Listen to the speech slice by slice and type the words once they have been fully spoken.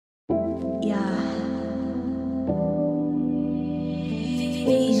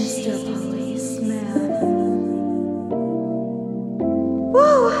Mr. Policeman.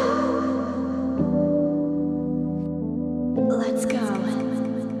 Woo! Let's go.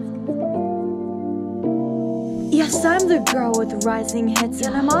 Yes, I'm the girl with rising hits,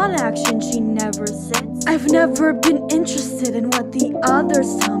 and I'm on action, she never sits. I've never been interested in what the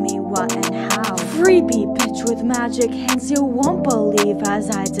others tell me what and how. Freebie bitch with magic hands, you won't believe as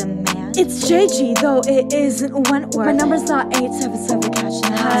I demand. It's JG, though it isn't Wentworth. My number's not 877, catch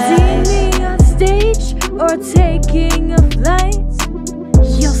now. See me on stage or taking a flight,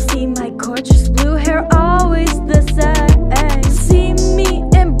 you'll see my gorgeous blue hair always the same. See me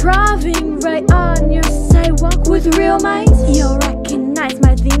improving right on your sidewalk with real might. You'll recognize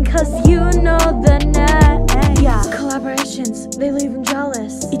my theme cause you know the name. Yeah, collaborations, they leave them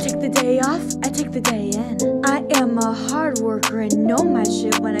jealous. You take the day off, I take the day in. I am a hard worker and know my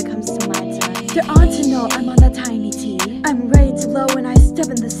shit when it comes to my time. They're on to know I'm on that tiny T. I'm ready to blow when I step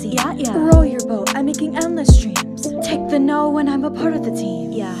in the sea. Yeah. Row your boat, I'm making endless streams. Take the no when I'm a part of the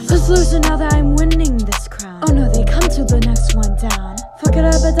team. Yeah. Who's loser now that I'm winning this crown? Oh no, they come to the next one down. Fuck it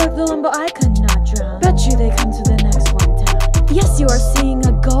up, I dug the limbo, I could not drown. Bet you they come to the next one down. Yes, you are seeing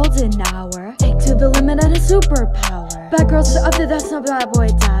a golden hour. Take to the limit and a superpower. Bad girls to up to that's not bad boy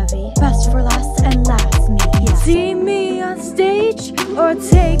Davi. Best for last and last me. Yeah. See me on stage or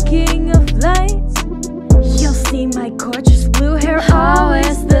taking a flight, you'll see my gorgeous blue hair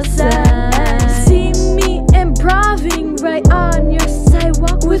always the same. See me improving right on your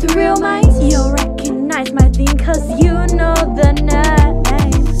sidewalk with real might. You'll recognize my theme cause you know the name.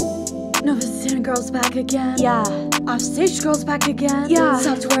 Nova Student girls back again. Yeah. Offstage girls back again. Yeah.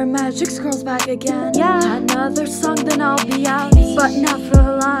 Software Magics girls back again. Yeah. Another song then I'll be out, but not for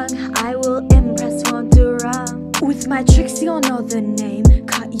long. I will impress, won't do wrong. With my tricks you'll know the name.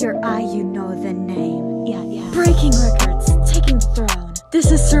 Cut your eye, you know the name. Yeah. Breaking records, taking the throne.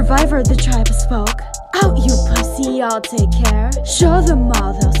 This is Survivor, the tribe spoke. Out you pussy, I'll take care. Show them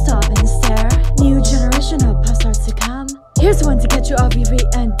all, they'll stop and stare. New generation of pop stars to come. Here's one to get you off your feet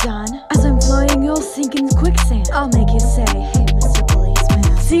and done. As I'm flowing, you'll sink in quicksand. I'll make you say, hey, Mr.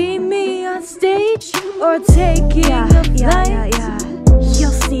 Policeman. See me on stage or taking a flight,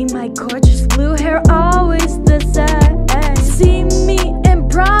 you'll see my gorgeous blue hair all